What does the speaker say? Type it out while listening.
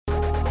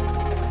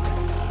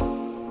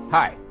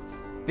Hi,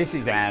 this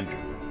is Andrew,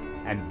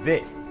 and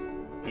this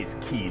is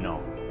Keen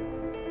On,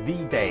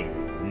 the daily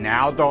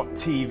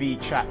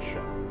now.tv chat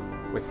show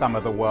with some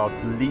of the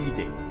world's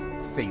leading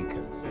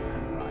thinkers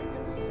and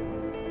writers.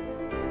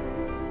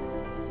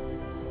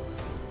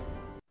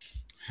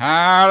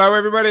 Hello,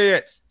 everybody.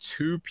 It's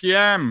 2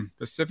 p.m.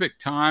 Pacific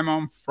time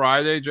on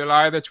Friday,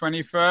 July the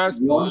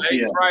 21st. 1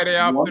 late Friday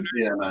afternoon. 1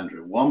 p.m.,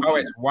 Andrew. 1 p.m. Oh,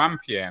 it's 1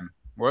 p.m.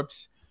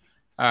 Whoops.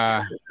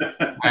 I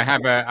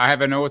have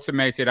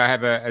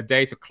a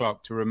data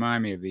clock to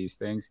remind me of these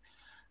things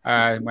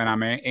when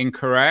I'm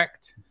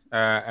incorrect.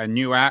 A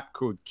new app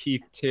called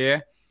Keith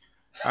Tier.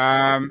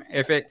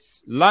 If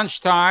it's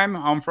lunchtime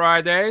on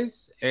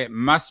Fridays, it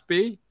must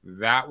be.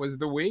 That was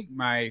the week.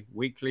 My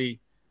weekly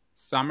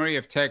summary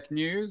of tech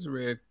news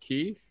with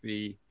Keith,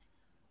 the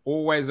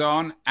always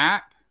on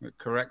app that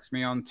corrects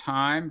me on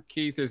time.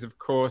 Keith is, of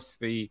course,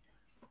 the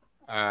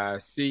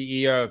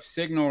CEO of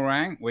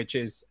SignalRank, which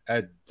is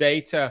a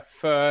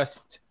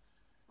data-first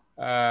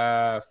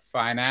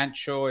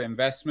financial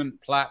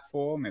investment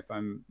platform, if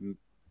I'm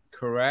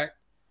correct.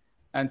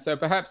 And so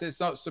perhaps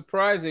it's not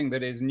surprising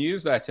that his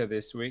newsletter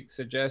this week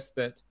suggests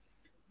that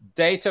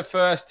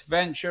data-first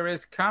venture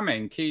is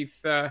coming. Keith,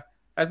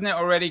 hasn't it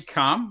already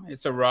come?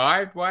 It's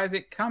arrived. Why is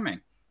it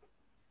coming?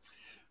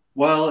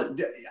 Well,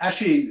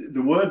 actually,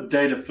 the word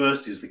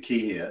data-first is the key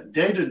here.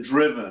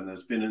 Data-driven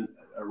has been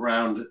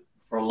around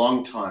for a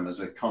long time as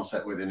a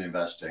concept within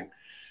investing.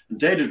 And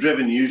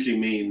data-driven usually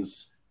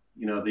means,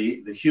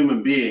 the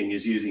human being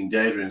is using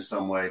data in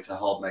some way to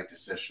help make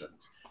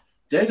decisions.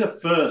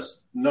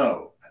 Data-first,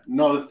 no,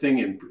 not a thing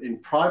in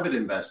private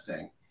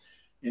investing.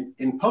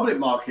 In public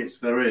markets,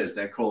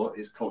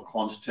 it's called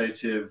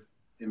quantitative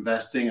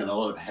investing, and a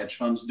lot of hedge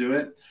funds do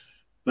it.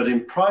 But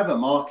in private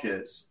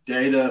markets,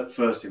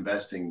 data-first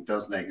investing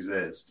doesn't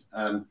exist.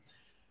 And,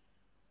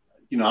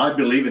 I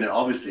believe in it.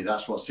 Obviously,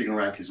 that's what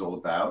SignalRank is all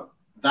about.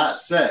 That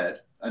said,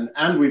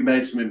 and we've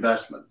made some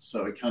investments,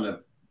 so it kind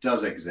of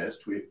does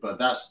exist, but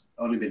that's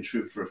only been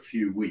true for a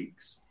few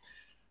weeks.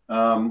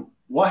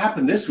 What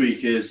happened this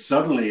week is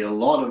suddenly a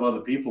lot of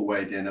other people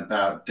weighed in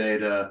about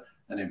data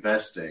and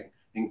investing,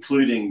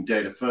 including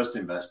data-first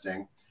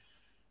investing.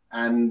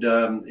 And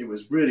it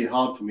was really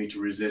hard for me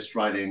to resist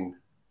writing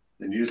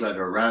the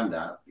newsletter around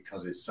that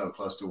because it's so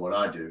close to what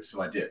I do,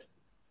 so I did.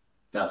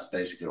 That's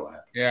basically what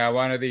happened. Yeah,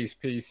 one of these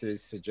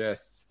pieces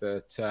suggests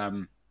that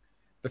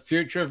the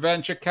future of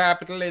venture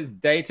capital is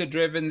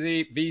data-driven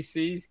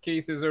VCs.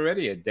 Keith is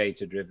already a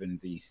data-driven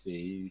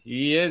VC.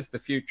 He is the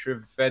future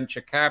of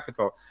venture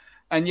capital.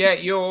 And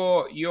yet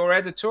your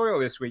editorial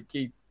this week,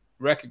 Keith,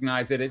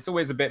 recognized that it's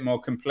always a bit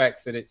more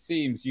complex than it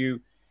seems.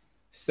 You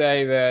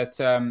say that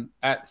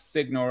at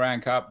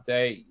SignalRank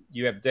Update,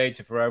 you have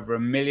data for over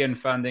 1 million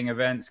funding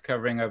events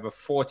covering over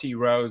 40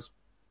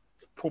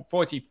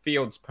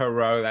 fields per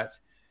row. That's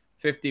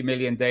 50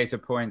 million data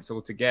points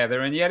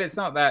altogether. And yet it's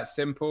not that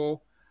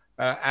simple.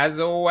 As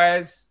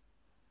always,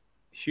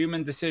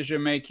 human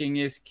decision-making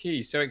is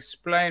key. So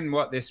explain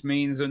what this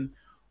means and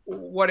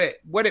what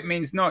it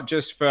means, not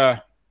just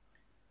for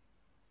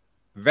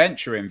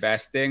venture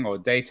investing or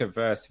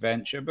data-verse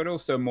venture, but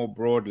also more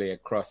broadly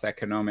across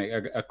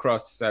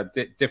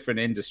different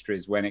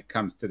industries when it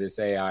comes to this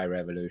AI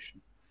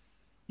revolution.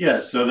 Yeah,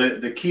 so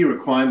the key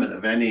requirement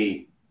of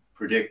any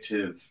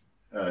predictive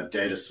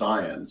data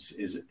science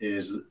is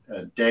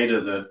data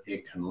that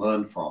it can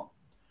learn from.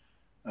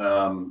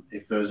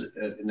 If there's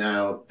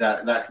now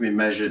that can be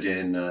measured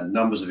in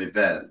numbers of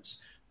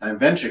events. And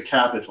venture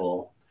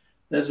capital,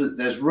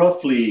 there's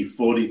roughly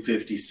 40,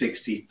 50,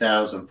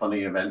 60,000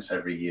 funding events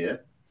every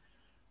year,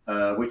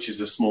 which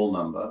is a small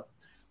number.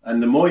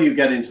 And the more you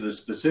get into the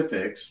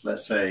specifics,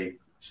 let's say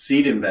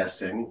seed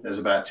investing, there's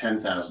about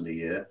 10,000 a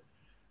year.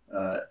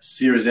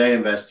 Series A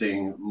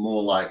investing,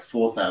 more like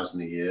 4,000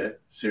 a year.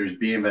 Series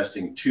B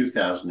investing,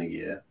 2,000 a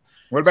year.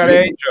 What about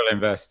angel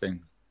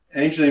investing?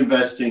 Angel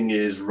investing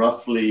is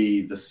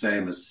roughly the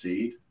same as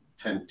seed,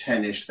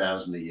 10-ish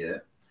thousand a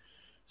year.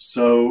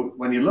 So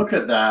when you look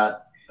at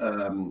that,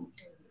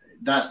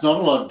 that's not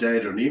a lot of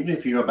data. And even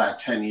if you go back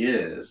 10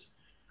 years,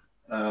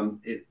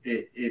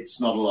 it's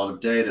not a lot of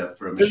data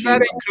for a machine. Does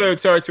that include,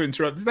 sorry to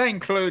interrupt, does that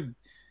include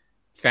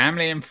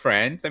family and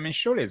friends? I mean,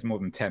 surely it's more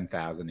than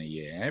 10,000 a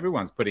year.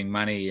 Everyone's putting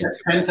money into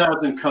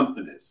 10,000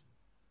 companies.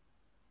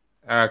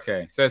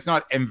 Okay, so it's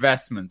not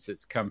investments,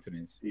 it's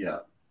companies. Yeah.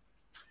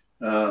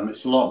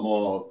 It's a lot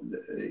more,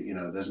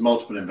 there's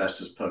multiple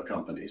investors per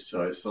company.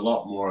 So it's a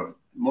lot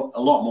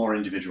more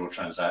individual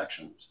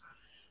transactions.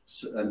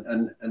 So,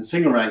 and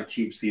SignalRank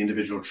keeps the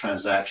individual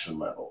transaction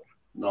level,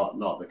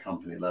 not the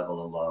company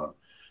level alone.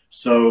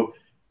 So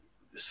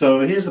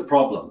here's the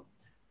problem.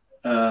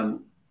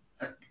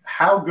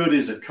 How good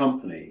is a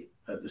company?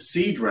 At the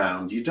seed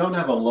round, you don't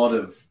have a lot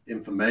of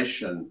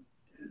information.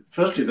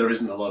 Firstly, there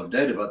isn't a lot of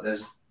data, but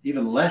there's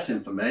even less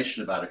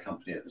information about a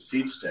company at the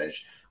seed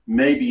stage.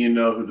 Maybe you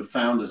know who the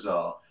founders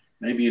are.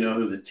 Maybe you know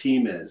who the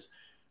team is.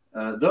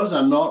 Those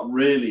are not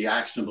really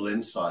actionable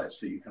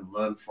insights that you can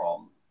learn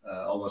from,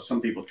 although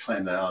some people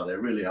claim they are. They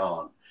really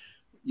aren't.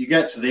 You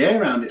get to the A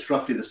round, it's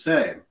roughly the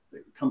same.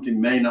 company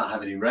may not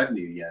have any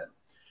revenue yet.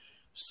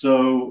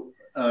 So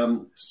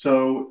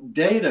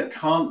data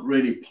can't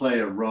really play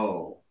a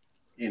role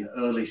in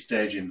early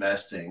stage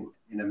investing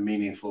in a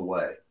meaningful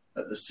way.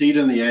 At the seed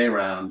and the A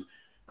round,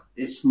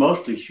 it's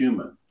mostly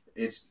human.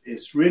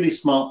 It's really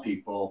smart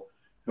people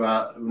who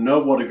know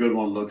what a good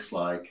one looks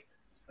like.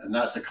 And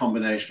that's a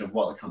combination of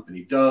what the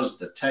company does,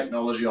 the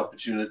technology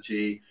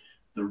opportunity,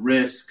 the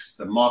risks,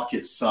 the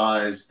market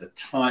size, the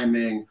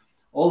timing,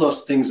 all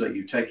those things that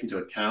you take into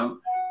account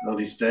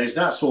early stage.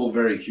 That's all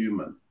very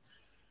human.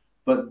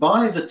 But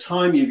by the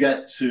time you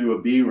get to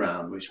a B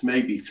round, which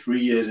may be 3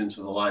 years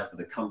into the life of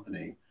the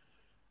company,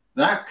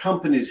 that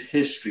company's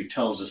history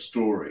tells a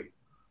story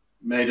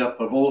made up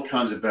of all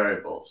kinds of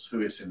variables: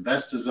 who its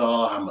investors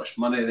are, how much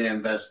money they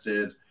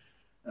invested,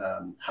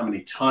 how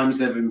many times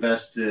they've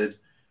invested,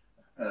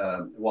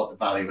 what the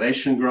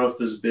valuation growth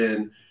has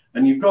been.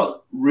 And you've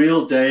got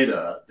real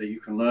data that you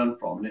can learn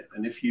from.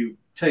 And if you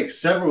take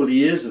several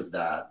years of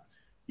that,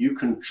 you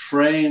can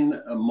train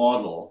a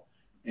model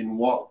in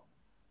what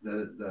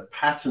the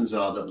patterns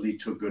are that lead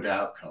to a good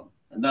outcome.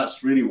 And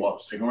that's really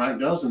what Signal Rank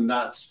does. And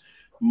that's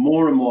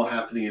more and more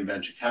happening in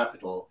venture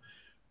capital,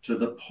 to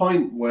the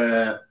point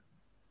where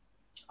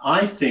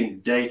I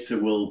think data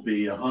will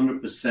be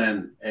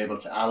 100% able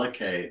to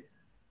allocate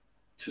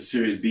to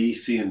Series B,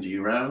 C, and D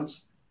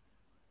rounds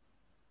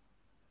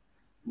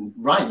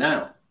right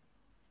now.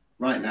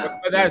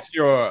 But that's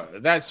your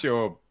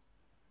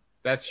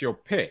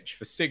pitch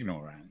for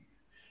Signal Rank.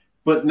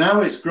 But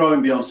now it's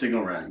growing beyond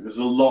Signal Rank. There's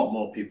a lot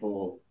more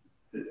people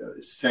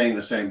saying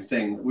the same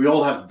thing. We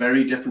all have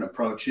very different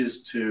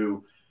approaches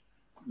to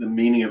the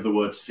meaning of the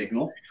word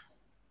signal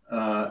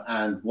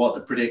and what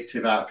the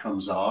predictive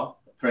outcomes are.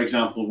 For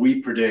example,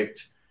 we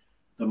predict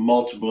the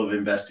multiple of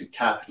invested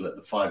capital at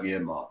the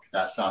 5-year mark.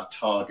 That's our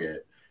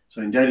target.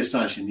 So in data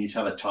science, you need to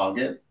have a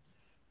target.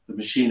 The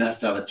machine has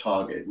to have a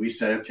target. We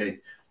say, okay,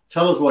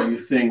 tell us what you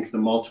think the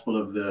multiple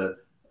of the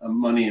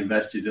money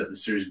invested at the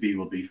Series B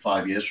will be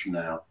 5 years from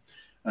now.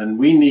 And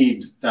we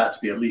need that to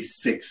be at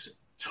least 6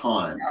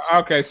 times.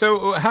 Okay,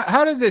 so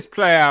how does this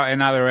play out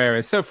in other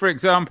areas? So, for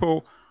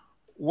example,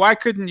 why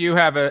couldn't you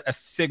have a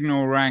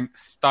Signal Rank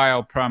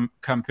style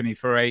company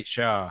for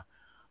HR,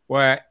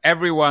 where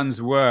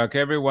everyone's work,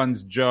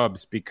 everyone's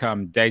jobs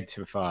become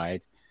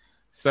datafied,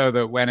 so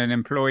that when an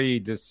employer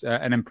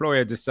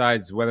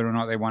decides whether or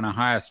not they want to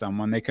hire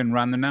someone, they can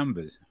run the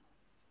numbers?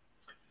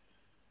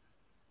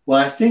 Well,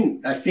 I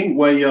think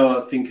where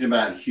you're thinking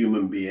about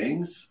human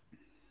beings,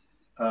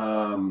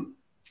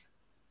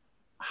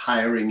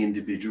 hiring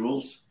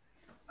individuals,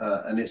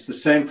 and it's the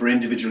same for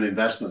individual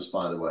investments,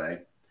 by the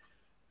way.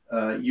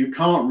 You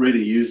can't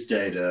really use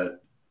data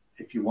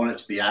if you want it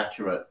to be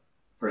accurate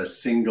for a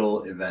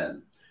single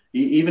event.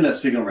 Even at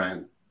Signal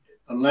Rank,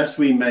 unless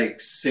we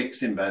make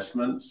 6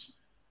 investments,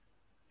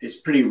 it's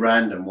pretty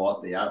random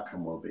what the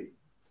outcome will be.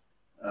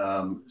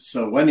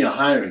 So when you're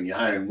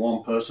hiring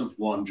one person for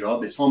one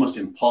job. It's almost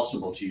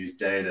impossible to use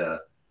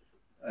data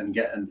and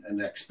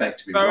expect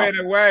to be so right.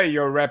 In a way,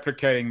 you're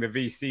replicating the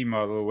VC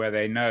model, where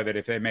they know that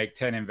if they make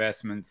 10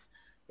 investments,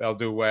 they'll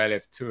do well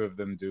if 2 of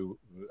them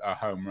are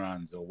home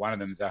runs, or 1 of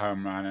them's a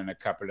home run and a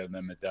couple of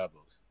them are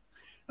doubles.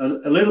 A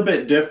little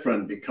bit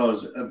different,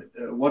 because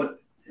what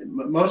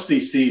most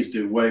VCs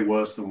do way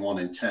worse than 1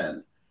 in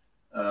 10.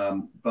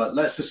 But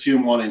let's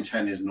assume 1 in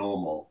 10 is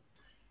normal.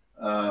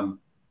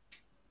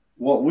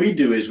 What we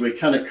do is we're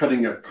kind of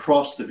cutting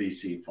across the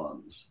VC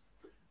funds,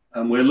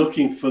 and we're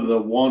looking for the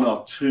 1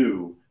 or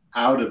 2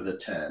 out of the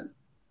 10.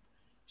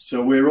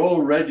 So we're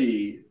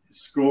already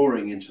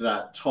scoring into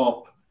that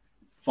top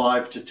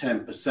 5 to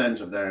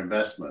 10% of their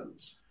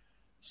investments.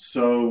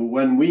 So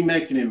when we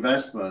make an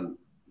investment,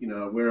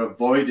 we're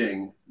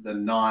avoiding the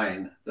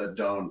 9 that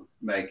don't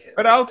make it.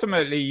 But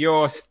ultimately,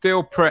 you're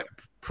still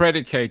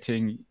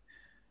predicating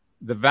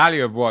the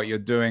value of what you're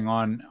doing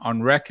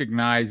on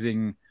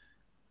recognizing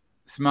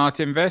smart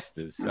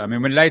investors. I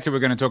mean, later we're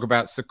going to talk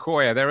about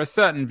Sequoia. There are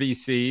certain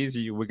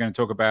VCs, we're going to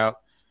talk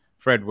about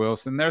Fred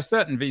Wilson. There are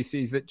certain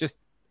VCs that just,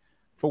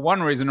 for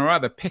one reason or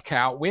other, pick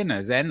out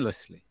winners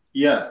endlessly.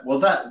 Yeah, well,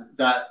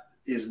 that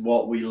is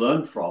what we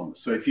learn from.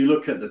 So if you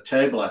look at the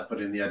table I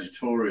put in the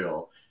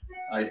editorial,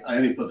 I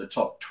only put the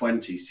top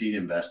 20 seed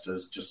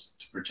investors just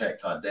to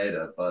protect our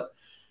data. But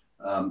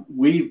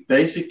we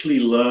basically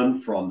learn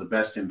from the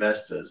best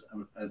investors.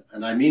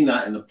 And I mean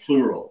that in the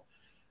plural.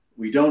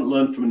 We don't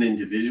learn from an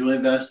individual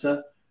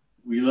investor.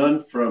 We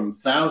learn from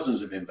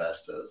thousands of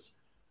investors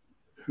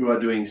who are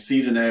doing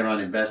seed and A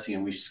round investing,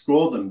 and we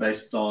score them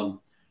based on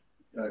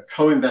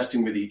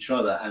co-investing with each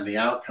other and the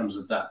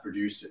outcomes that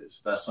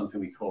produces. That's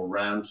something we call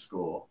round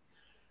score.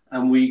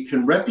 And we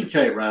can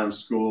replicate round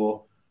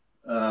score,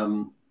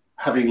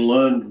 having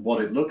learned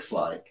what it looks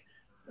like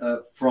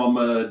from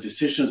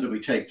decisions that we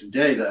take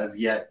today that have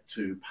yet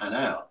to pan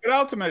out. But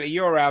ultimately,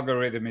 your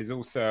algorithm is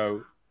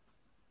also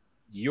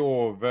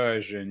your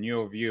version,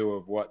 your view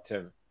of what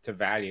to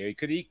value. You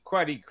could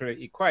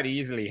quite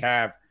easily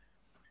have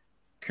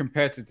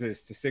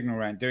competitors to Signal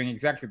Rank doing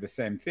exactly the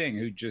same thing,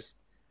 who just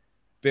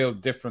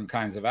build different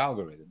kinds of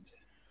algorithms.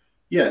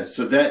 Yeah,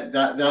 so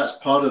that's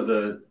part of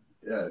the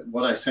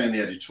what I say in the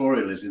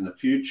editorial is in the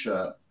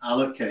future,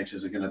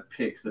 allocators are going to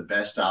pick the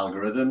best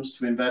algorithms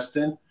to invest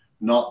in,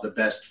 not the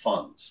best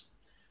funds.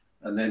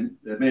 And then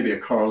there may be a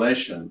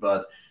correlation,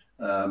 but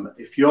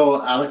if you're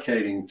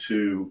allocating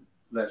to,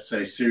 let's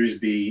say, Series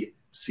B,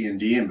 C, and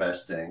D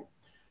investing,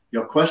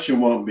 your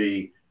question won't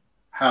be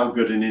how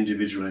good an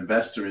individual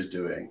investor is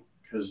doing,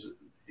 because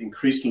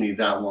increasingly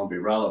that won't be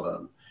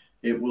relevant.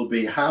 It will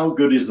be how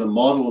good is the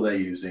model they're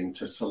using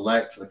to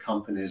select the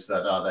companies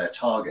that are their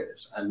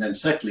targets. And then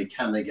secondly,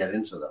 can they get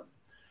into them?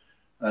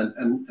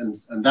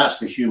 And that's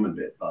the human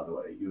bit, by the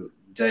way.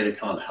 Data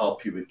can't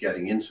help you with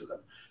getting into them,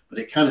 but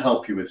it can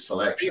help you with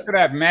selection. You could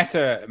have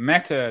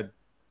meta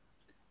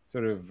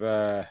sort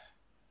of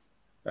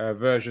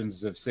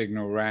versions of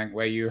signal rank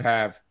where you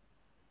have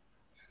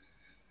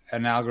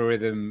an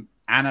algorithm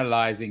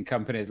analyzing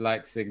companies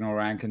like signal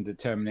rank and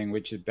determining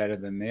which is better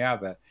than the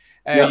other.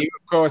 You,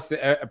 of course,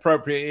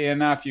 appropriately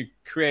enough, you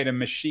create a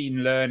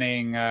machine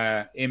learning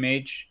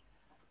image.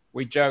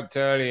 We joked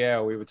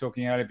earlier, we were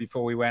talking earlier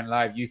before we went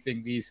live, you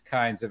think these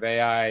kinds of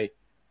AI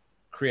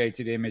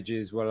created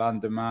images will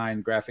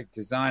undermine graphic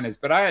designers.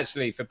 But I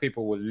actually, for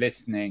people who are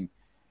listening,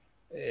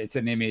 it's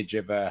an image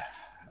of a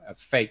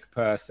fake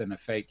person, a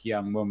fake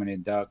young woman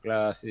in dark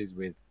glasses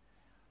with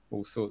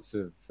all sorts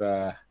of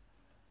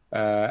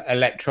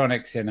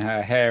electronics in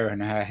her hair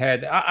and her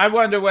head. I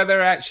wonder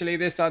whether actually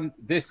this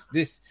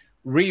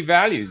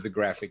revalues the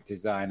graphic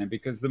designer,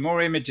 because the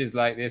more images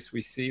like this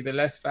we see, the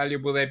less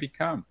valuable they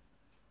become.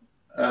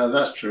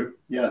 That's true.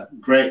 Yeah,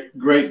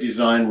 great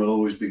design will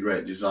always be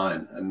great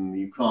design, and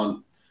you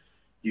can't.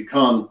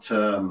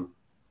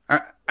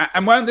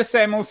 And won't the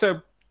same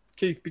also,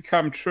 Keith,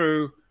 become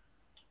true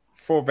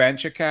for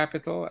venture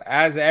capital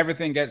as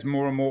everything gets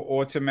more and more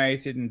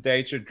automated and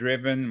data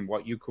driven?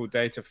 What you call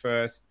data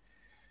first.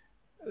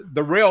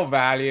 The real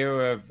value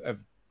of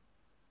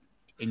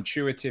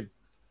intuitive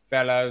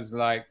fellows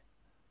like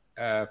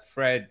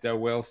Fred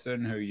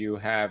Wilson, who you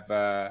have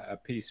a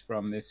piece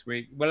from this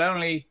week, will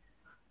only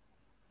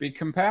be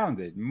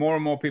compounded. More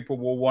and more people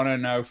will want to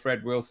know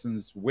Fred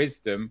Wilson's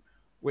wisdom,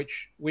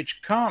 which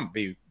can't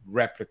be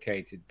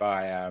replicated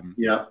by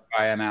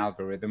an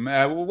algorithm.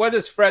 What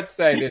does Fred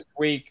say this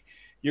week?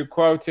 You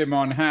quote him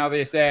on how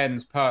this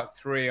ends, part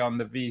 3 on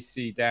the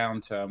VC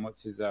downturn.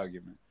 What's his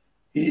argument?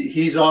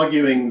 He's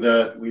arguing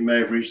that we may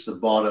have reached the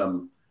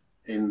bottom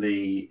in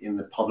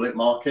the public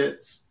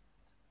markets,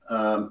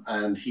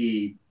 and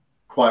he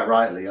quite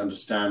rightly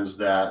understands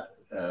that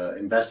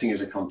investing is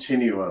a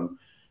continuum.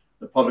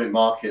 The public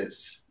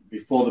markets,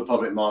 before the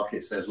public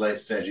markets, there's late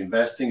stage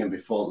investing, and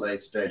before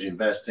late stage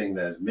investing,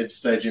 there's mid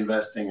stage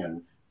investing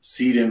and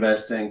seed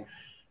investing.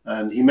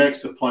 And he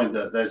makes the point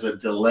that there's a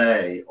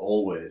delay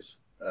always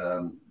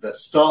that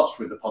starts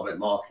with the public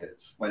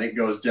markets. When it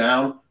goes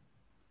down,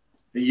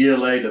 a year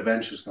later,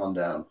 venture's gone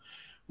down.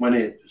 When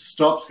it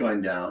stops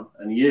going down,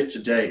 and year to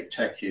date,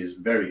 tech is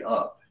very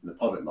up in the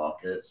public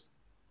markets,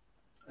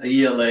 a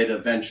year later,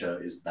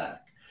 venture is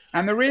back.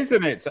 And the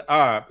reason it's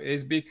up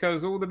is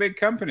because all the big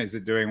companies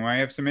are doing well. I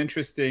have some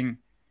interesting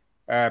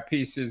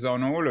pieces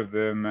on all of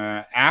them.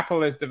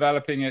 Apple is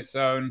developing its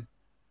own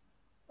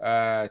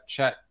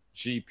chat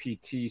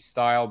GPT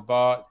style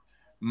bot.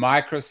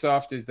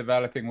 Microsoft is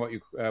developing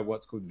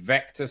what's called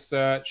vector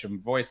search and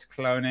voice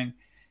cloning.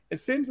 It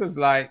seems as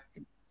like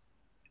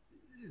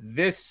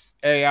this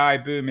AI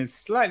boom is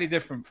slightly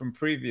different from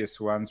previous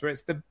ones, where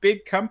it's the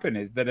big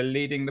companies that are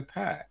leading the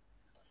pack.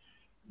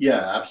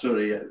 Yeah,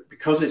 absolutely.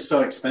 Because it's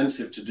so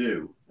expensive to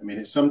do. I mean,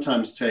 it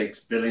sometimes takes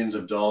billions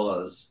of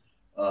dollars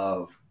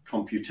of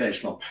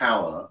computational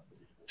power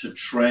to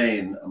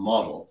train a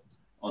model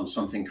on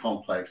something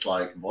complex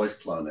like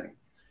voice cloning.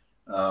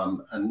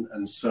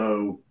 And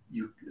so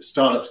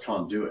startups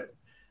can't do it.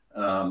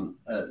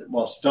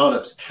 What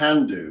startups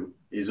can do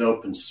is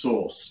open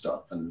source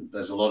stuff. And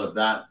there's a lot of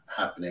that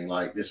happening.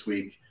 Like this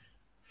week,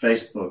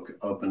 Facebook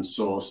open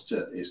sourced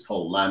is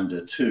called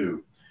Lambda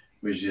 2,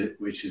 which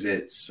is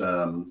its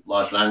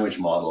large language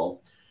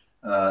model,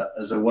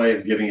 as a way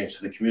of giving it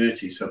to the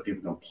community so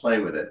people can play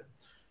with it.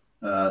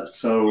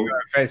 So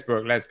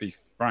Facebook, let's be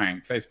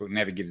frank, Facebook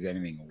never gives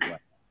anything away.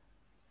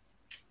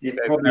 There's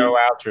probably no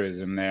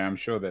altruism there. I'm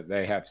sure that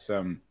they have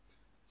some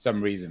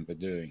reason for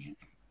doing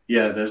it.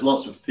 Yeah, there's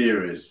lots of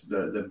theories.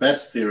 The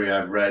best theory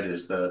I've read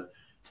is that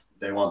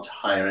they want to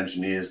hire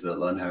engineers that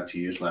learn how to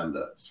use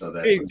Lambda. So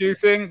do you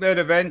think that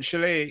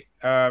eventually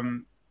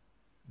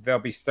there'll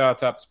be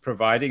startups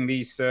providing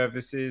these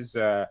services,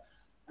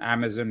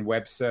 Amazon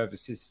Web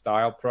Services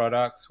style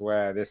products,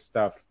 where this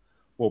stuff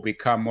will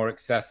become more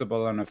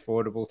accessible and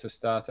affordable to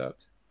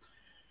startups?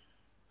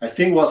 I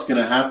think what's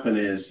going to happen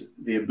is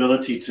the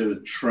ability to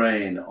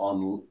train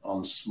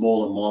on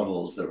smaller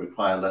models that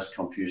require less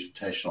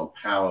computational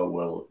power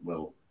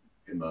will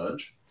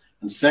emerge.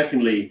 And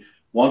secondly,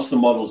 once the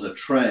models are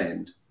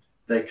trained,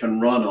 they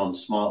can run on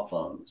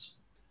smartphones.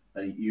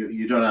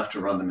 You don't have to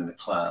run them in the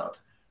cloud.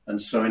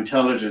 And so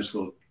intelligence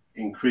will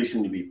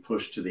increasingly be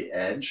pushed to the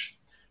edge.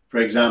 For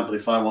example,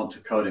 if I want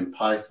to code in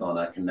Python,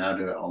 I can now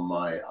do it on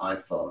my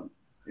iPhone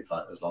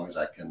as long as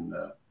I can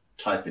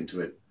type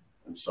into it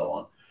and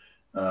so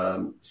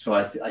on. So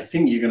I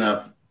think you're going to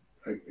have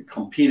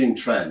competing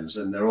trends,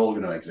 and they're all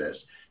going to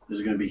exist.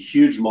 There's going to be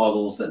huge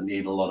models that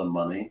need a lot of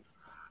money.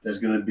 There's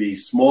going to be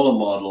smaller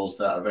models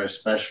that are very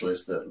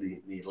specialist that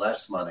need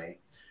less money.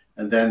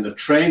 And then the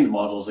trained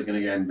models are going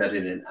to get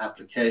embedded in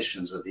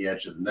applications at the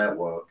edge of the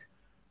network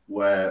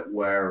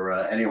where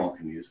anyone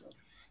can use them.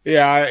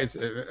 Yeah,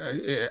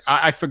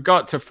 I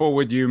forgot to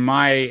forward you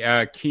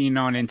my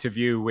Keen-On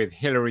interview with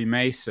Hilary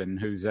Mason,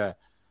 who's a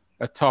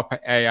top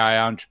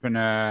AI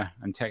entrepreneur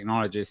and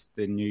technologist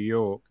in New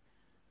York.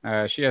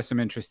 She has some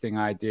interesting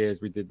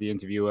ideas. We did the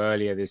interview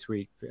earlier this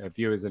week.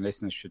 Viewers and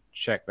listeners should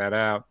check that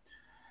out,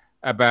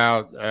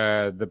 about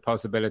the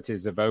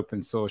possibilities of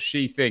open source.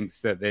 She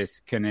thinks that this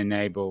can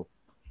enable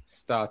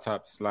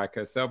startups like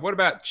herself. What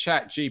about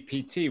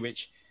ChatGPT,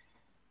 which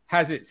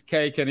has its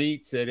cake and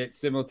eats it?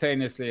 It's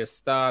simultaneously a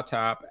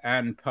startup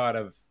and part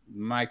of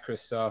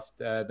Microsoft.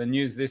 The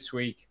news this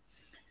week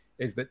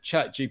is that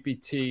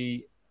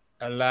ChatGPT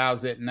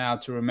allows it now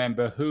to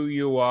remember who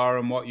you are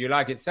and what you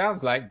like. It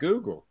sounds like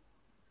Google.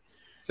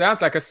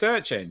 Sounds like a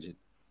search engine.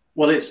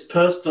 Well, it's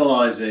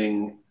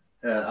personalizing.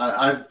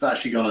 I've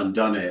actually gone and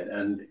done it,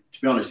 and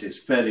to be honest, it's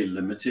fairly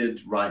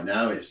limited right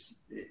now.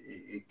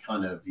 It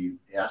kind of, it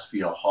asks for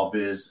your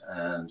hobbies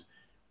and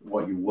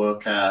what you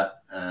work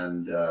at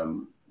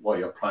and what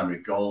your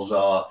primary goals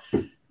are.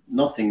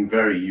 Nothing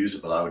very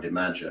usable, I would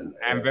imagine.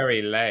 And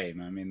very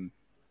lame. I mean,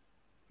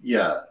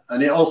 yeah,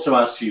 and it also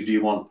asks you, do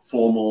you want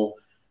formal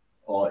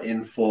or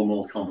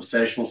informal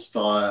conversational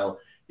style?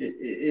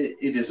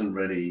 It isn't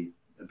really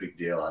a big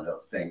deal, I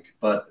don't think.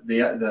 But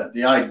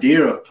the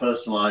idea of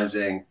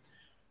personalizing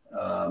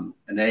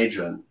an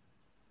agent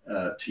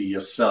to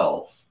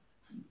yourself,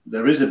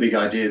 there is a big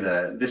idea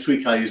there. This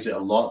week I used it a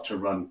lot to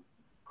run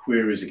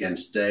queries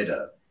against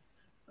data,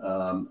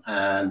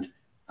 and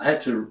I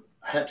had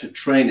to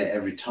train it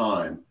every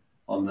time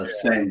on the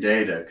same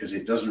data because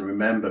it doesn't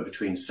remember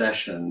between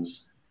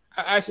sessions.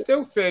 I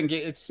still think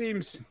it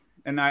seems,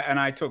 and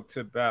I talked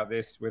about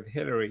this with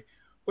Hilary,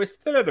 we're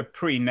still at a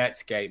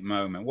pre-Netscape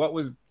moment. What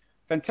was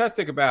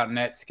fantastic about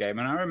Netscape,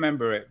 and I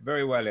remember it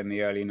very well in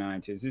the early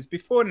 90s, is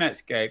before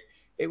Netscape,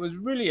 it was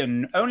really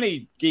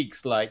only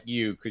geeks like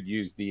you could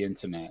use the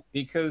internet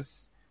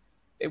because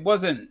it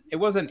wasn't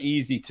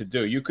easy to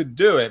do. You could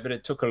do it, but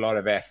it took a lot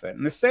of effort.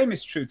 And the same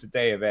is true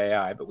today of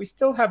AI, but we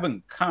still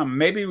haven't come,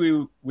 maybe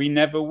we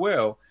never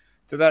will,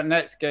 to that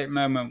Netscape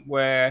moment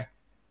where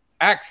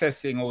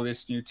accessing all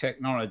this new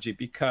technology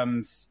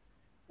becomes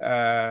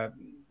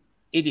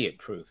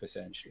idiot-proof,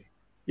 essentially.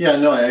 Yeah,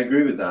 no, I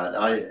agree with that.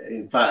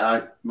 In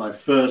fact, my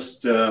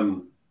first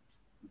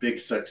big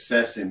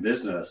success in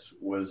business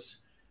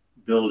was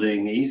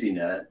building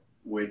EasyNet,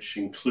 which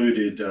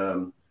included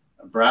a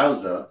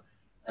browser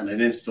and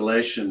an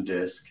installation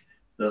disk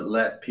that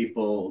let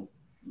people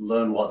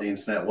learn what the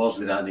internet was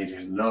without needing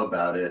to know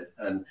about it.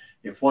 And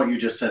if what you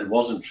just said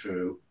wasn't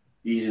true,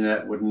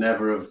 EasyNet would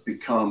never have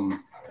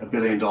become a $1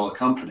 billion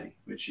company,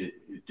 which it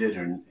did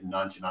in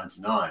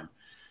 1999.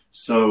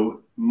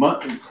 So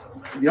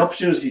the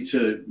opportunity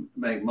to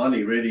make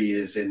money really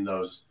is in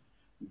those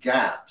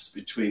gaps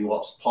between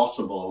what's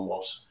possible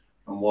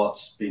and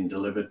what's been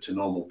delivered to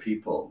normal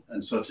people.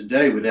 And so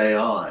today with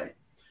AI,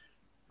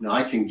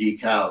 I can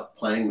geek out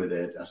playing with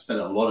it. I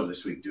spent a lot of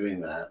this week doing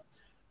that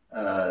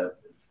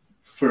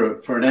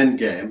for an end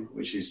game,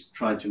 which is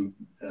trying to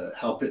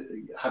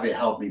have it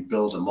help me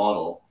build a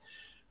model.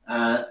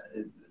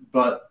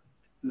 But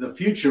the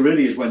future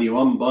really is when you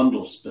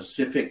unbundle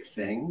specific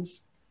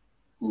things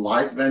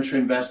like venture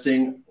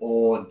investing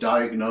or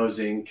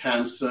diagnosing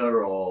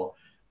cancer or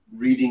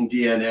reading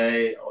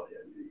DNA.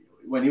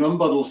 When you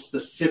unbundle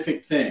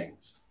specific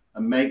things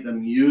and make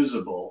them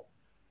usable,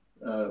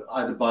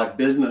 either by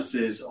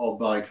businesses or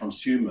by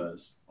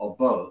consumers or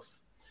both,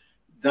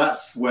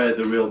 that's where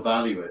the real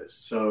value is.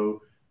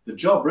 So the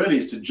job really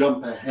is to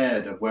jump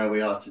ahead of where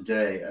we are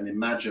today and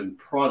imagine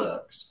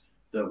products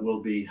that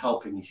will be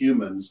helping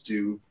humans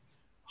do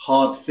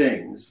hard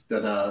things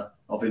that are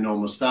of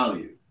enormous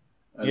value.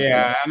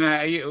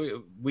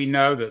 And we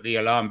know that the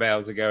alarm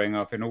bells are going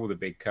off in all the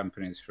big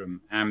companies,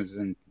 from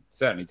Amazon,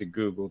 certainly, to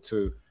Google,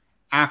 to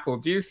Apple.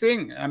 Do you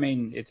think, I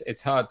mean,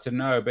 it's hard to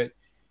know, but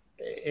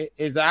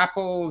is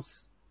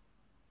Apple's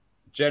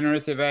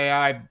generative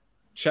AI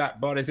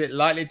chatbot, is it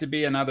likely to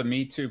be another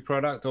Me Too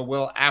product, or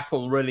will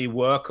Apple really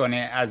work on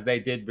it as they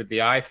did with the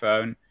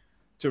iPhone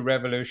to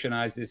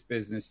revolutionize this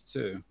business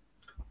too?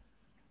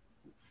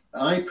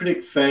 I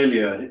predict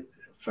failure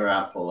for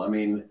Apple. I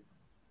mean,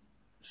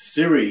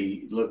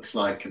 Siri looks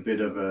like a bit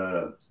of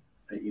a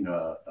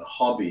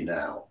hobby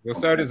now. Well,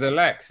 so does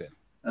Alexa.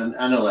 And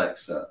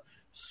Alexa.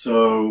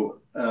 So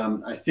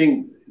I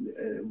think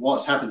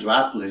what's happened to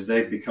Apple is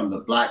they've become the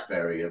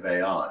BlackBerry of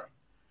AI.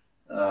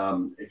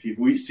 If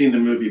you've seen the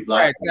movie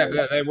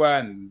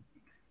BlackBerry,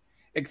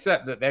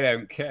 except that they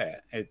don't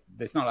care.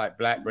 It's not like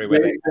BlackBerry where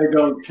they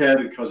don't care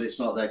because it's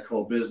not their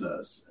core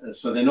business.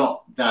 So they're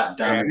not that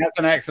damaged. Yeah, that's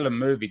an excellent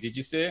movie. Did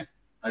you see it?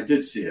 I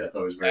did see it. I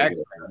thought it was very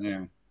excellent. Good.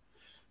 Yeah.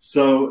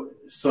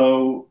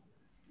 So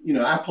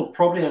Apple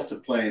probably has to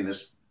play in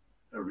this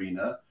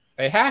arena.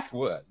 They have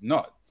to,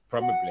 not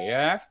probably. They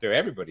have to.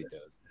 Everybody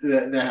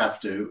does. They have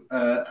to.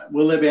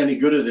 Will they be any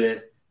good at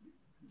it?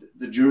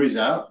 The jury's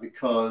out,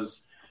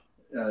 because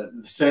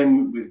the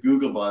same with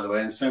Google, by the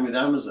way, and the same with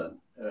Amazon.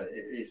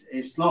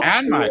 It's not.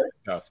 And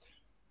Microsoft.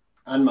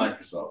 And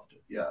Microsoft,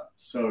 yeah.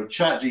 So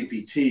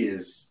ChatGPT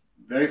is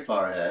very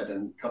far ahead,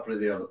 and a couple of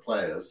the other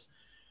players.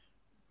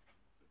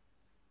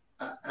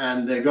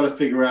 And they've got to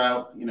figure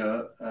out,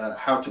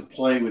 how to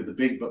play with the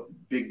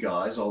big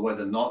guys, or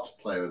whether not to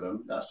play with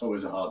them. That's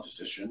always a hard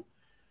decision.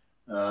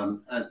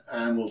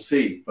 And we'll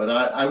see. But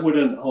I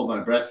wouldn't hold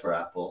my breath for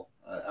Apple.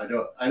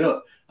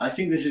 I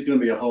think this is going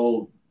to be a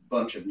whole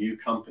bunch of new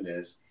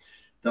companies.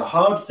 The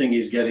hard thing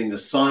is getting the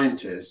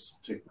scientists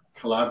to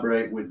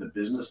collaborate with the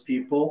business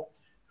people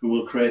who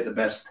will create the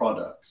best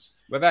products.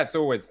 Well, that's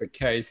always the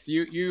case.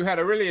 You had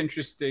a really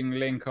interesting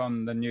link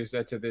on the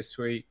newsletter this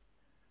week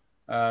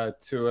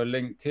to a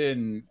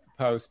LinkedIn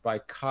post by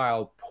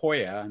Kyle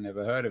Poyer, I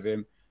never heard of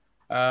him,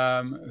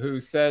 who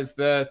says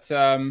that,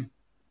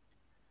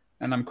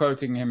 and I'm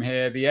quoting him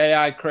here, the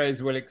AI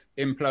craze will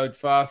implode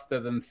faster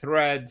than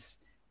Threads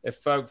if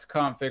folks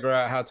can't figure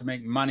out how to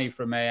make money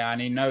from AI.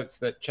 And he notes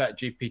that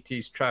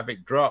ChatGPT's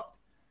traffic dropped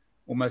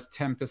almost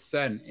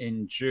 10%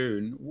 in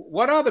June.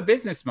 What are the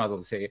business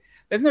models here?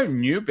 There's no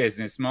new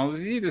business models.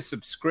 It's either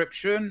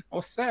subscription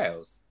or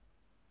sales.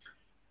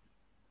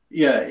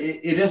 Yeah,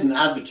 it isn't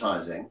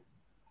advertising,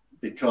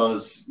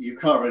 because you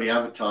can't really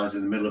advertise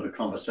in the middle of a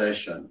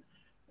conversation.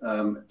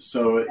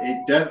 So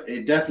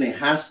it definitely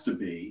has to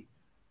be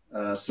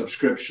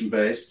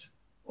subscription-based,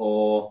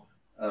 or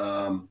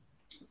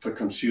for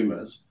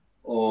consumers,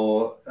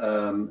 or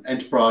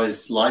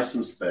enterprise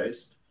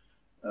license-based,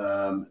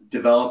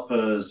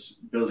 developers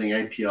building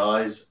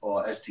APIs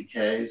or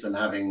SDKs and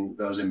having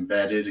those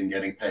embedded and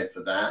getting paid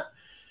for that.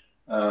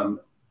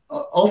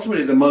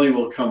 Ultimately, the money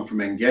will come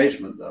from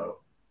engagement, though.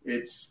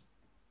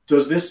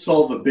 Does this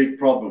solve a big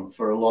problem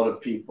for a lot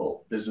of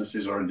people,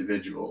 businesses or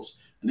individuals?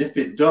 And if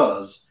it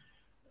does,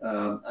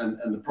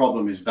 and the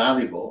problem is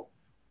valuable,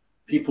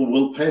 people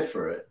will pay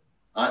for it.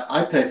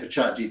 I pay for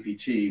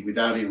ChatGPT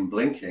without even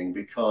blinking,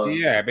 because...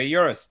 Yeah, but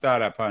you're a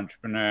startup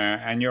entrepreneur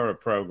and you're a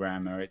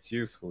programmer. It's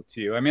useful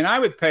to you. I mean, I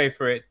would pay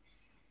for it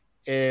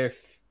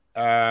if,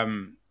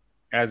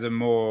 as a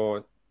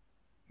more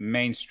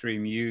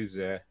mainstream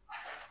user,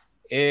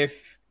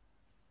 if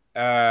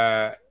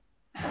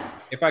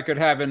I could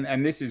have,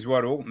 and this is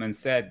what Altman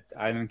said,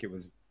 I think it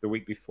was the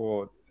week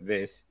before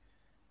this,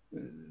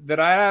 that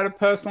I had a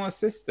personal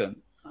assistant.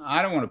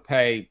 I don't want to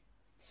pay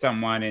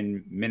someone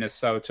in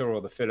Minnesota or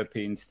the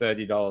Philippines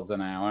 $30 an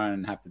hour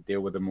and have to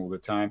deal with them all the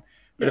time.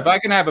 But if I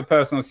can have a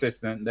personal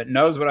assistant that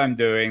knows what I'm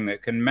doing,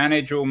 that can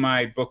manage all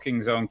my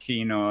bookings on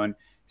Keynote,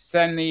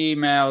 send the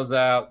emails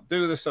out,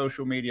 do the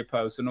social media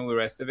posts and all the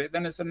rest of it,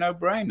 then it's a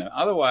no-brainer.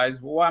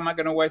 Otherwise, why am I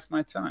going to waste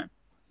my time?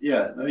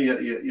 Yeah, no,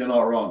 you're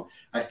not wrong.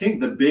 I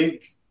think the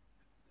big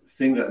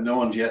thing that no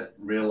one's yet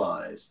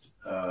realized,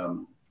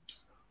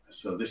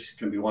 so this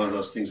can be one of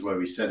those things where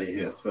we said it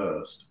here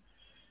first.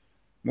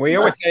 We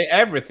always say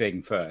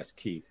everything first,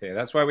 Keith, here.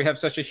 That's why we have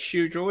such a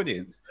huge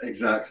audience.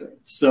 Exactly.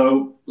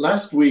 So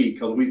last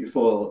week or the week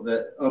before,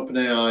 the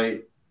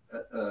OpenAI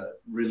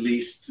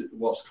released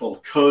what's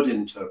called Code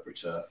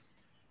Interpreter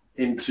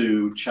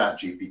into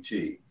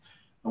ChatGPT.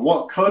 And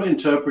what Code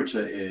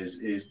Interpreter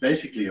is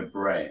basically a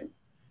brain.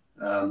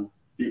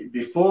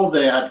 Before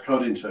they had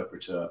Code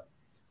Interpreter,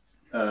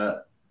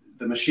 the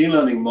machine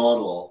learning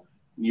model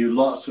knew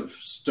lots of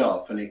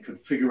stuff, and it could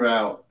figure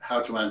out how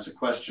to answer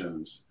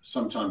questions,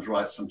 sometimes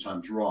right,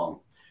 sometimes wrong.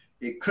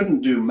 It couldn't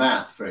do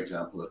math, for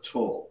example, at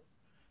all.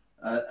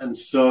 And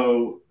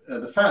so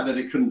the fact that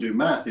it couldn't do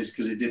math is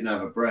because it didn't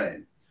have a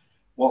brain.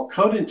 What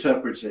Code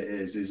Interpreter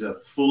is a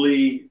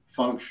fully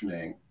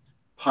functioning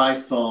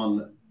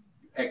Python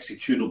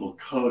executable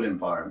code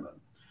environment.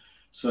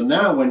 So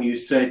now when you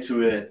say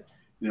to it,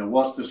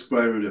 what's the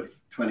square root of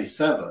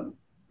 27?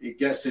 It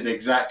gets it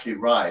exactly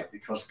right,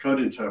 because Code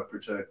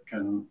Interpreter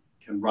can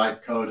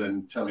write code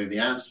and tell you the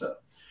answer.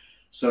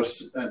 So,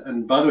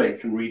 and by the way, it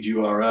can read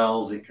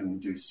URLs, it can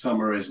do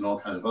summaries and all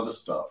kinds of other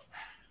stuff,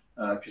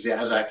 because it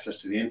has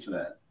access to the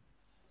internet.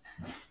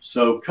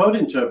 So Code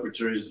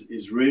Interpreter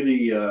is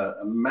really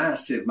a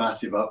massive,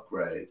 massive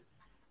upgrade.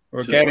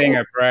 We're getting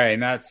a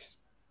brain. That's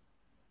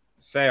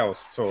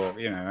sales talk,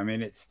 I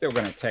mean, it's still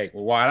going to take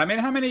a while. I mean,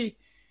 how many,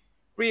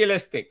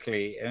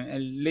 realistically,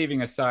 and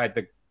leaving aside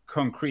the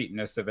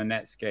concreteness of a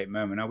Netscape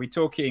moment, are we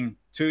talking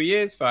 2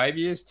 years, 5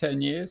 years,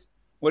 10 years?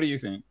 What do you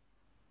think?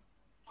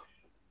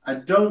 I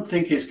don't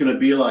think it's going to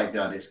be like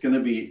that. It's going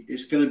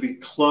to be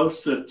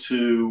closer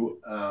to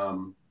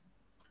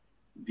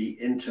the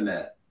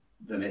internet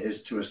than it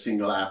is to a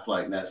single app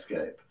like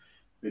Netscape.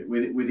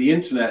 With the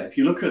internet, if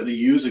you look at the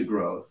user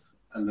growth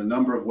and the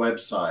number of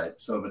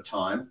websites over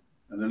time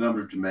and the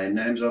number of domain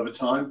names over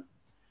time,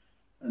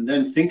 and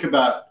then think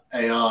about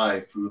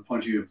AI from the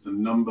point of view of the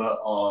number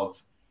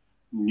of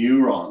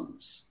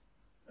neurons,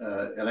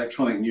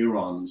 electronic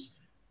neurons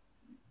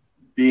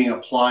being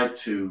applied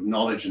to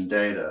knowledge and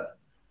data,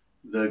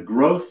 the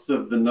growth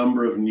of the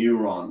number of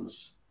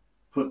neurons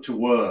put to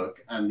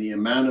work and the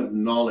amount of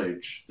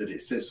knowledge that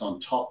it sits on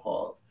top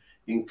of,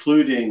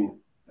 including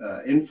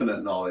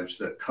infinite knowledge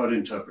that code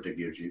interpreter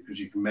gives you, because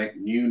you can make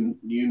new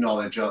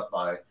knowledge up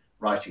by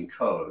writing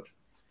code.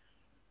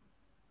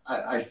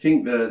 I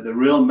think the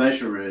real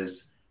measure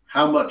is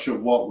how much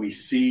of what we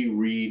see,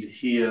 read,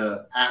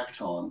 hear,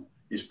 act on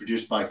is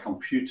produced by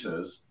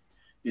computers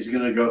is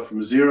going to go from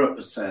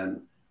 0%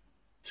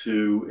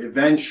 to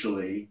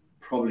eventually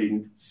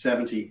probably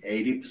 70,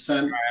 80%.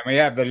 Right, and we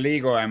have the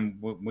legal, and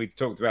we've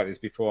talked about this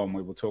before, and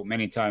we will talk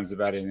many times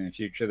about it in the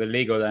future, the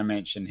legal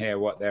dimension here,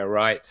 what their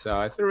rights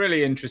are. It's a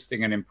really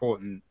interesting and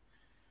important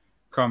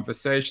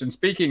conversation.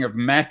 Speaking of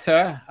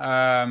Meta,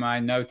 I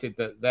noted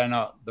that they're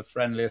not the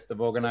friendliest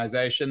of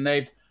organization.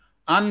 They've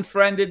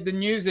unfriended the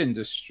news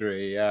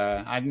industry.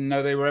 I didn't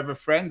know they were ever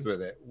friends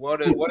with it.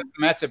 What has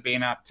Meta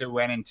been up to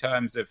when, in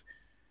terms of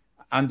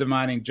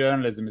undermining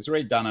journalism, it's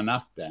already done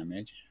enough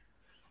damage?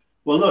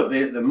 Well, look,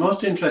 the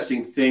most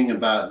interesting thing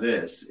about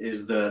this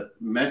is that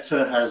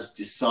Meta has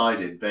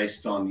decided,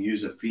 based on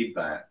user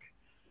feedback,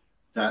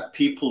 that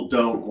people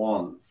don't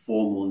want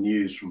formal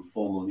news from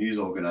formal news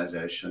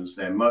organizations.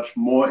 They're much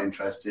more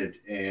interested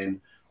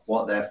in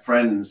what their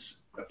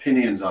friends'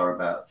 opinions are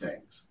about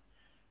things.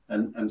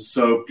 And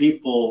so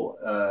people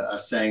are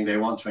saying they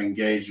want to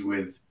engage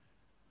with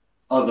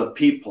other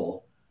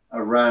people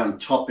around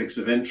topics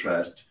of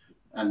interest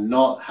and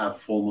not have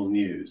formal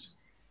news.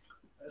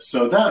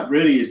 So that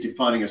really is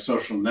defining a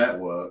social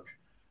network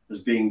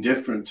as being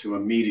different to a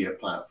media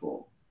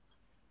platform.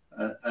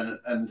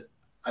 And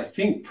I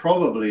think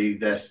probably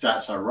their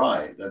stats are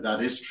right,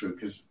 that is true.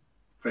 Because,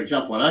 for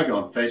example, when I go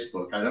on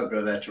Facebook, I don't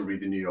go there to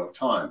read the New York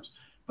Times,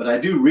 but I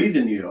do read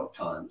the New York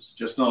Times,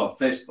 just not on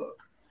Facebook.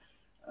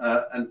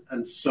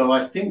 And so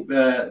I think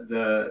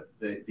the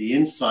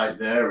insight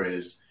there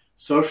is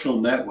social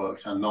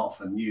networks are not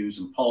for news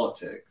and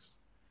politics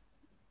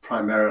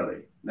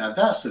primarily. Now,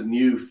 that's a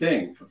new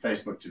thing for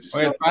Facebook to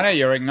discover. Well, it's funny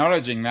you're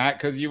acknowledging that,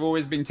 because you've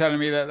always been telling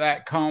me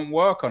that can't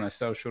work on a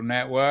social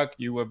network.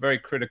 You were very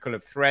critical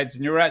of Threads,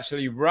 and you're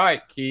actually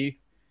right, Keith.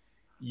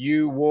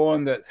 You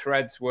warned that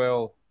Threads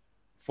will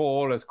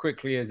fall as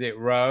quickly as it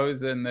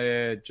rose, and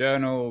the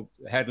journal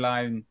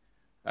headline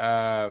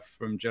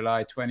from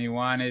July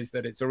 21 is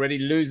that it's already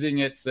losing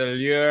its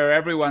allure.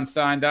 Everyone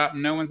signed up,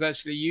 and no one's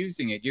actually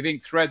using it. Do you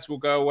think Threads will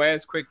go away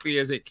as quickly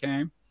as it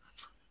came?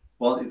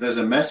 Well, there's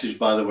a message,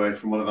 by the way,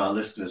 from one of our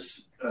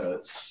listeners,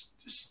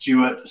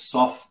 Stuart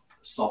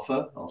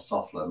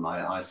Soffler,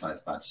 my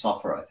eyesight's bad,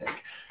 Soffler, I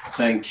think,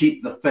 saying,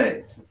 keep the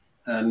faith.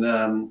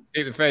 And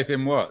keep the faith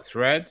in what?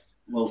 Threads?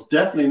 Well,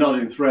 definitely not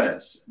in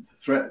Threads.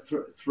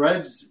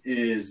 Threads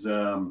is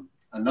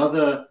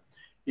another,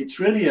 it's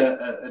really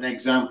an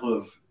example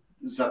of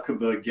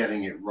Zuckerberg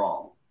getting it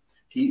wrong.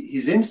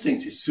 His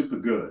instinct is super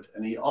good,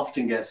 and he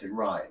often gets it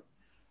right.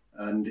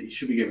 And he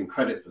should be given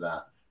credit for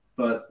that.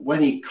 But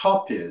when he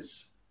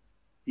copies,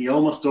 he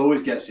almost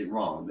always gets it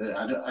wrong.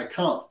 I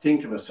can't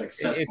think of a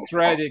successful. Is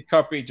Thread a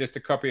copy, just a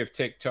copy of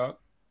TikTok?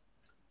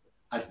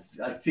 I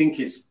think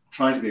it's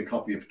trying to be a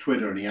copy of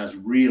Twitter, and he has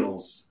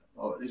Reels,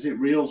 or is it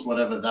Reels,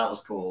 whatever that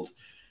was called,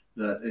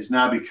 that is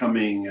now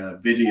becoming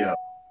video.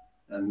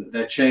 And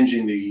they're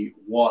changing the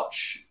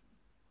watch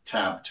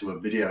tab to a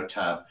video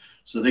tab.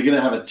 So they're going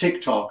to have a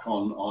TikTok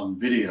on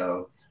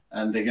video,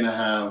 and they're going to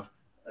have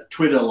a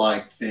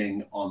Twitter-like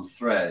thing on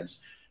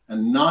Threads.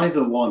 And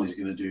neither one is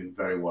going to do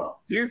very well.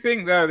 Do you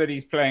think, though, that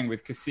he's playing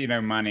with casino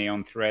money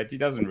on Threads? He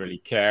doesn't really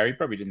care. He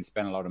probably didn't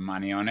spend a lot of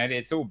money on it.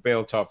 It's all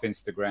built off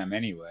Instagram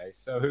anyway,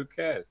 so who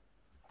cares?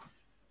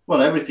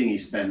 Well, everything he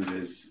spends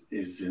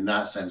is in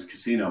that sense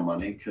casino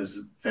money,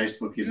 because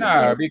Facebook is...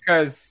 No,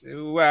 because,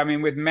 well, I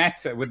mean, with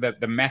Meta, with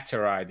the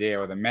Meta idea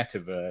or the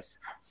metaverse,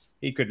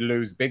 he could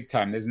lose big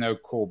time. There's no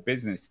core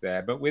business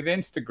there. But with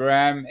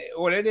Instagram,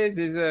 all it is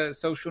a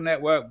social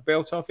network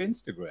built off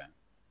Instagram.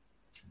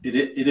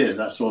 It is.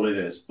 That's all it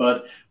is.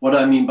 But what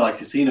I mean by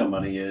casino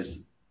money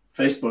is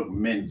Facebook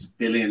mints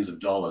billions of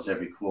dollars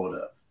every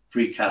quarter,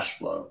 free cash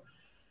flow.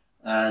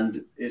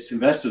 And its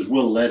investors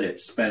will let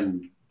it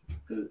spend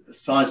a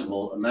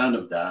sizable amount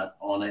of that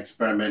on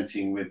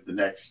experimenting with the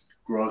next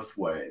growth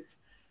wave.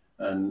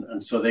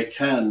 And so they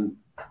can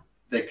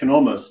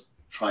almost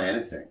try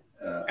anything.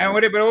 And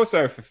would it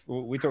also,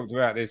 we talked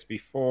about this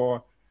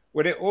before,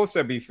 would it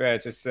also be fair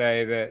to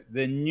say that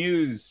the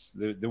news,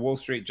 the Wall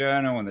Street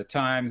Journal and the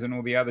Times and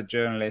all the other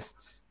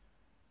journalists,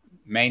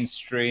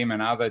 mainstream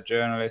and other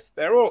journalists,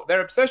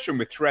 their obsession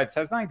with Threads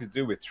has nothing to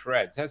do with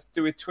Threads, has to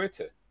do with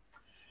Twitter.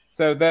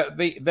 So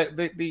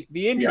the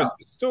interest,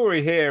 the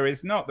story here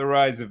is not the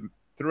rise of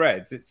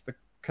Threads, it's the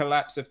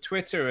collapse of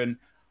Twitter and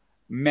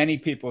many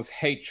people's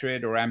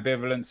hatred or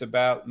ambivalence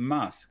about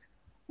Musk.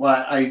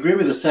 Well, I agree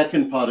with the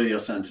second part of your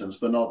sentence,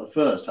 but not the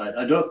first.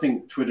 I don't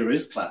think Twitter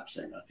is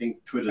collapsing. I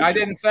think Twitter. I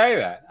didn't say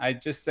that. I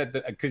just said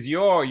that because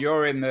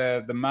you're in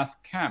the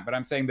Musk camp, but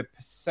I'm saying the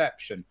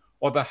perception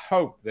or the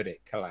hope that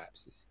it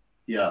collapses.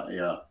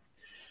 Yeah.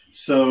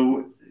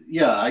 So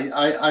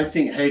I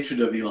think hatred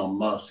of Elon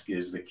Musk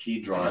is the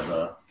key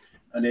driver,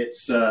 and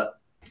it's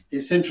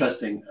It's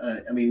interesting.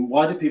 I mean,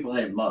 why do people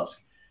hate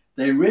Musk?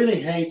 They really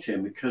hate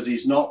him because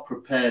he's not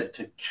prepared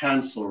to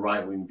cancel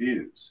right-wing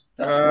views.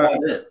 That's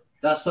about it.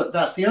 That's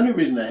the only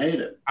reason they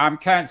hate him. I'm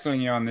canceling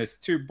you on this.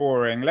 Too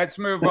boring. Let's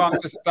move on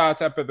to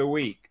Startup of the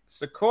Week.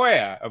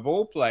 Sequoia, of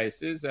all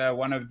places,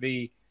 one of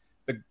the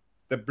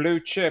blue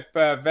chip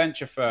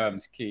venture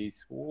firms,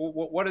 Keith.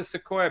 What has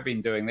Sequoia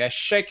been doing? They're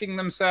shaking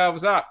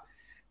themselves up.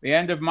 The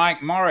end of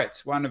Mike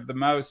Moritz, one of the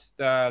most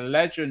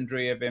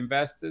legendary of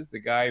investors, the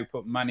guy who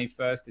put money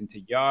first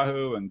into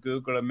Yahoo and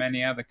Google and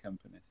many other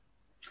companies.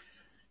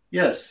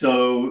 Yes,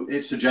 so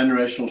it's a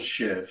generational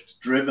shift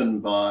driven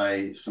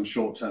by some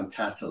short-term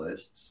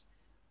catalysts.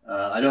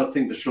 I don't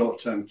think the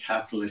short-term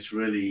catalysts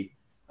really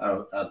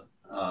are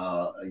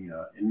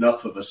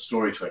enough of a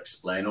story to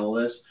explain all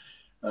this.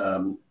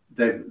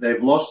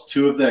 They've lost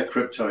two of their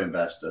crypto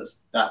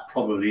investors. That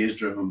probably is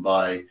driven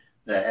by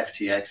their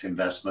FTX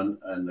investment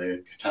and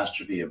the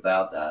catastrophe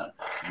about that.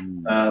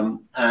 And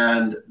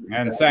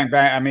Sam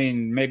I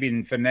mean,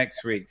 maybe for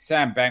next week,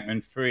 Sam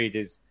Bankman-Fried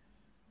is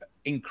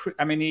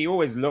I mean, he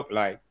always looked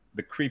like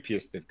the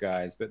creepiest of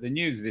guys, but the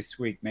news this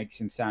week makes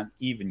him sound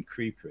even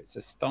creepier. It's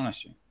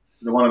astonishing.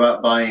 The one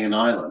about buying an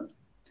island.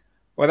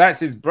 Well,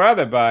 that's his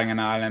brother buying an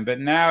island, but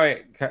now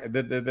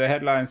the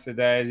headlines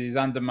today is he's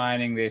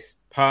undermining this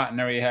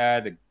partner he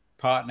had, a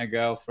partner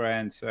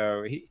girlfriend.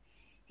 So he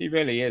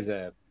really is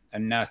a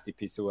nasty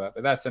piece of work.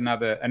 But that's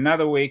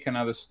another week,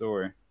 another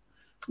story.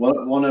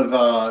 One of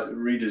our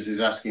readers is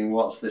asking,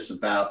 what's this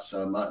about?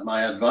 So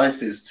my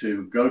advice is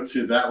to go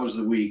to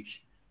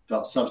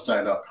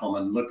thatwastheweek.substack.com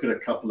and look at a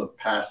couple of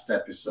past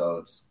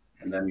episodes,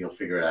 and then you'll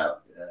figure it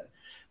out.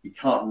 You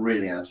can't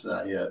really answer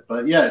that yet.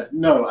 But yeah,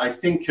 no, I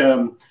think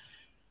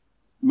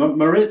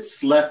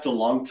Moritz left a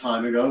long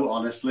time ago,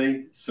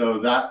 honestly. So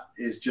that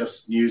is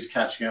just news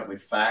catching up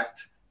with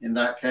fact in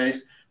that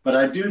case. But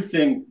I do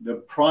think the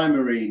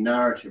primary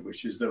narrative,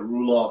 which is that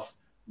Roelof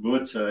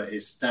Botha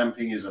is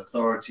stamping his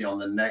authority on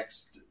the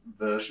next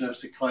version of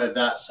Sequoia,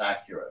 that's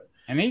accurate.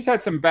 And he's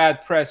had some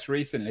bad press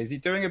recently. Is he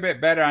doing a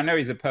bit better? I know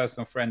he's a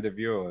personal friend of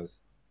yours.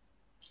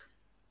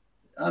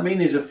 I mean,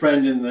 he's a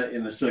friend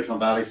in the Silicon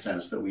Valley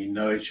sense that we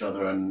know each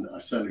other, and I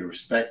certainly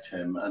respect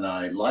him, and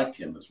I like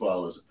him as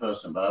well as a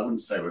person. But I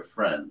wouldn't say we're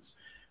friends.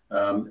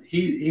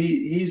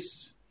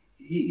 He's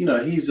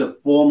a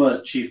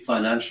former chief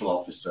financial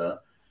officer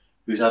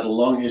who's had a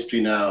long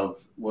history now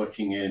of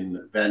working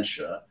in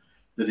venture,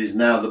 that is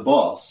now the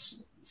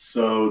boss.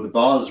 So the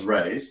bar's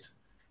raised,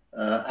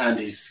 and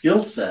his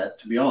skill set,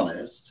 to be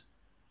honest,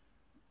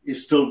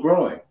 is still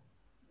growing.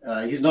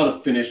 He's not a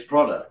finished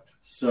product.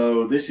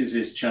 So this is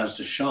his chance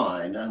to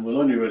shine, and we'll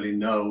only really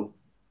know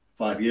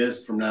 5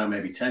 years from now,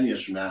 maybe 10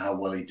 years from now, how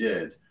well he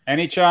did.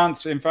 Any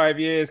chance in 5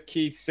 years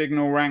Keith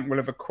Signal Rank will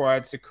have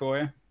acquired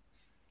Sequoia?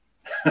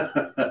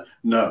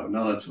 No,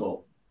 not at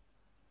all.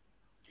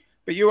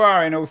 But you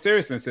are, in all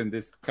seriousness, and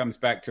this comes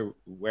back to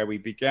where we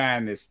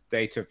began, this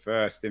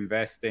data-first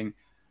investing.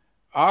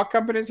 Are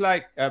companies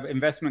like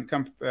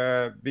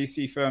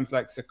VC firms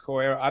like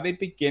Sequoia, are they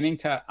beginning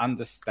to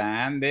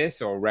understand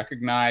this or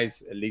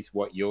recognize at least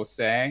what you're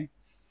saying?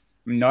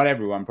 I mean, not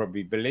everyone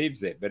probably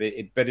believes it, but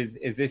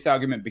is this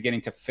argument beginning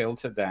to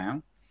filter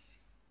down?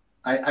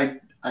 I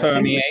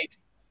permeate?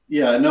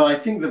 I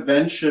think the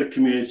venture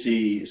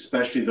community,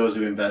 especially those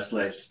who invest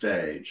late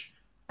stage,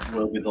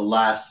 will be the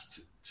last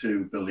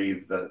to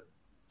believe that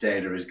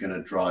data is going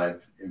to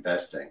drive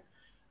investing.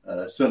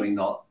 Certainly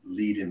not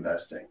lead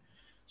investing.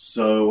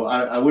 So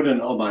I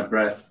wouldn't hold my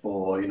breath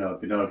for,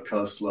 Vinod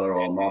Khosla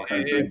or Mark.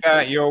 Is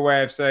that your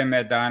way of saying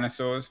they're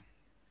dinosaurs?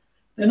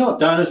 They're not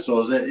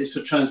dinosaurs. It's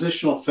a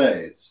transitional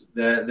phase.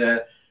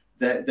 They're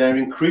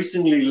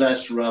increasingly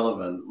less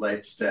relevant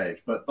late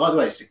stage. But by the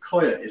way,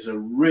 Sequoia is a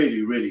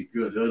really, really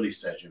good early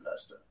stage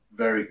investor.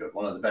 Very good.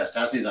 One of the best,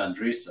 as is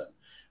Andreessen.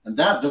 And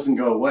that doesn't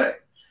go away.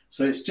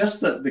 So it's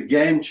just that the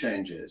game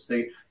changes.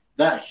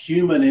 That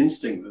human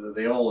instinct that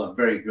they all are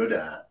very good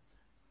at.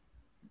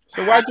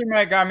 So why'd you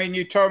make, I mean,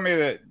 you told me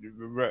that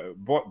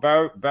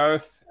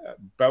both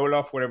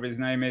Boloff, whatever his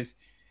name is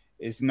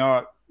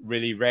not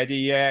really ready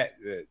yet.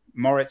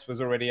 Moritz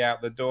was already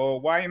out the door.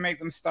 Why you make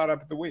them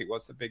Startup of the Week?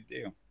 What's the big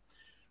deal?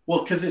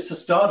 Well, because it's a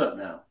startup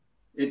now.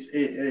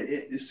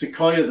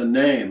 Sequoia, the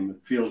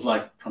name, feels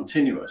like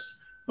continuous.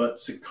 But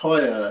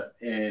Sequoia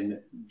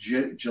in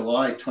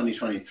July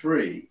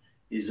 2023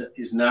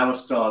 is now a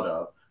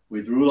startup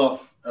with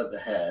Roelof at the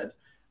head.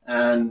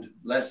 And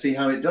let's see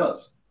how it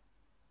does.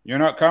 You're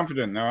not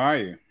confident, though, are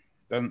you?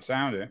 Doesn't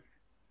sound it.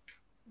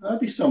 I'd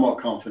be somewhat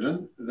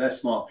confident. They're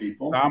smart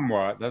people.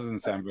 Somewhat.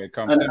 Doesn't sound very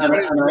confident.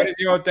 What does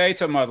your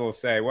data model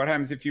say? What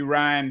happens if you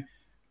ran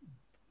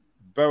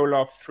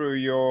Boloff through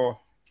your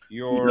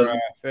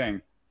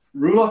thing?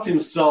 Roelof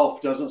himself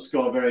doesn't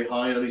score very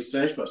high early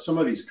stage, but some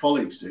of his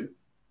colleagues do.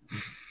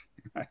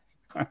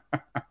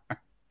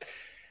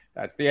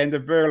 That's the end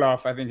of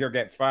Boloff. I think he'll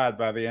get fired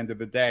by the end of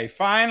the day.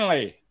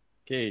 Finally,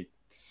 Keith.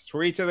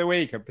 Tweet of the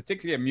week, a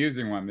particularly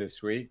amusing one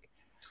this week,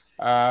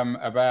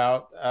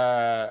 about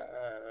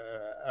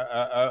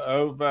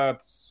over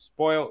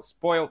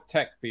spoiled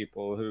tech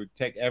people who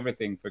take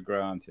everything for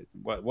granted.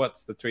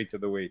 What's the tweet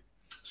of the week?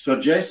 So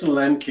Jason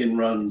Lemkin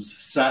runs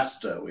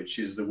SaaStr, which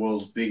is the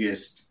world's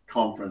biggest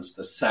conference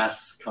for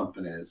SaaS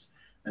companies,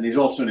 and he's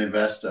also an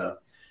investor.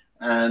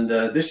 And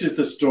this is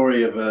the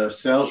story of a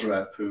sales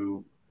rep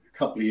who a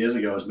couple of years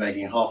ago was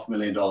making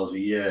 $500,000 a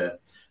year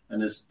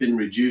and has been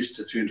reduced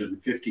to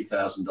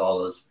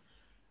 $350,000.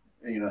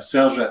 You know,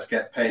 sales reps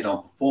get paid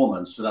on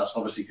performance, so that's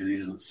obviously because he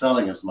isn't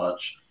selling as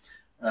much.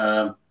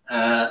 And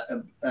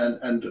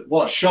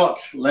what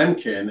shocked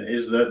Lemkin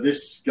is that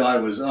this guy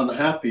was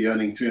unhappy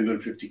earning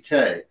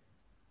 $350K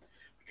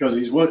because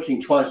he's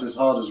working twice as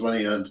hard as when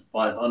he earned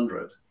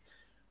 500.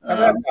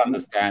 That's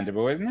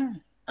understandable, isn't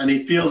it? And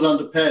he feels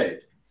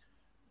underpaid.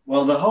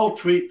 Well, the whole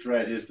tweet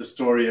thread is the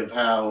story of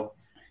how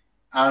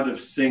out of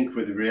sync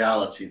with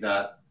reality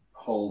that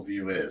whole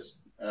view is.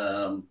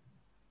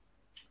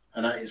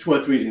 And it's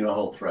worth reading the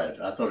whole thread.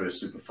 I thought it was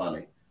super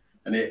funny.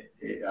 And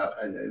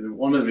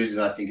one of the reasons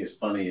I think it's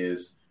funny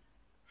is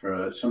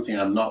for something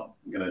I'm not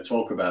going to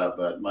talk about,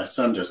 but my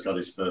son just got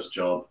his first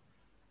job.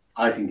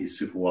 I think he's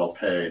super well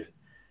paid.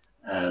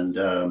 And,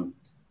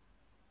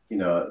 you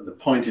know, the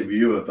point of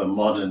view of a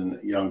modern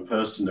young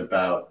person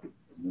about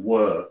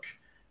work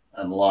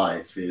and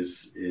life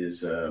is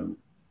you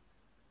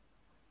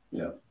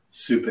know,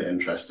 super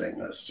interesting.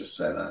 Let's just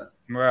say that.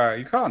 Well,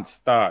 you can't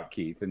start,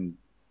 Keith, and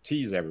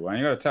tease everyone.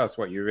 You got to tell us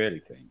what you really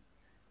think.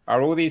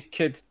 Are all these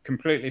kids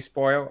completely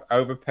spoiled,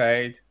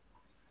 overpaid?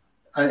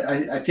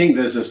 I think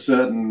there's a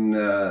certain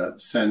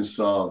sense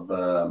of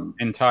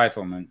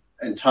entitlement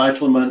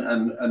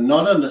and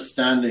not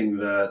understanding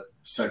that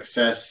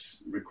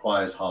success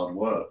requires hard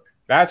work.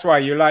 That's why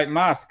you like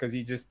Musk, because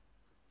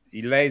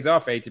he lays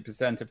off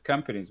 80% of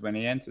companies when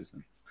he enters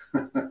them.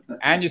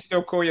 And you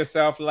still call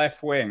yourself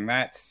left wing.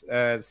 That's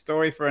a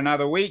story for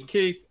another week,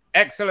 Keith.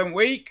 Excellent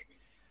week.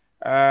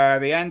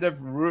 The end of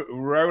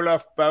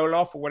Roloff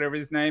Boloff, or whatever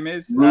his name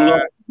is.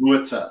 Roloff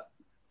Bota.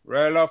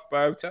 Roloff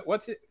Bota.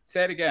 What's it?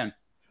 Say it again.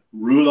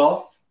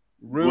 Roloff.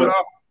 Well,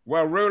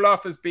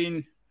 Roloff has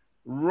been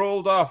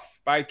ruled off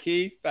by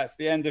Keith. That's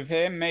the end of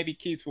him. Maybe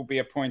Keith will be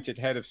appointed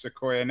head of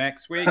Sequoia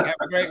next week. Have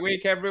a great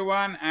week,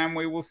 everyone, and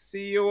we will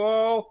see you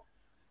all.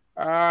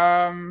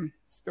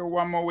 Still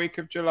one more week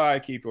of July,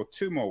 Keith, or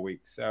 2 more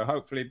weeks. So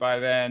hopefully by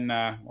then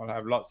we'll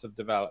have lots of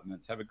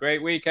developments. Have a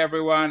great week,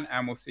 everyone,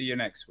 and we'll see you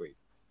next week.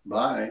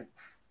 Bye.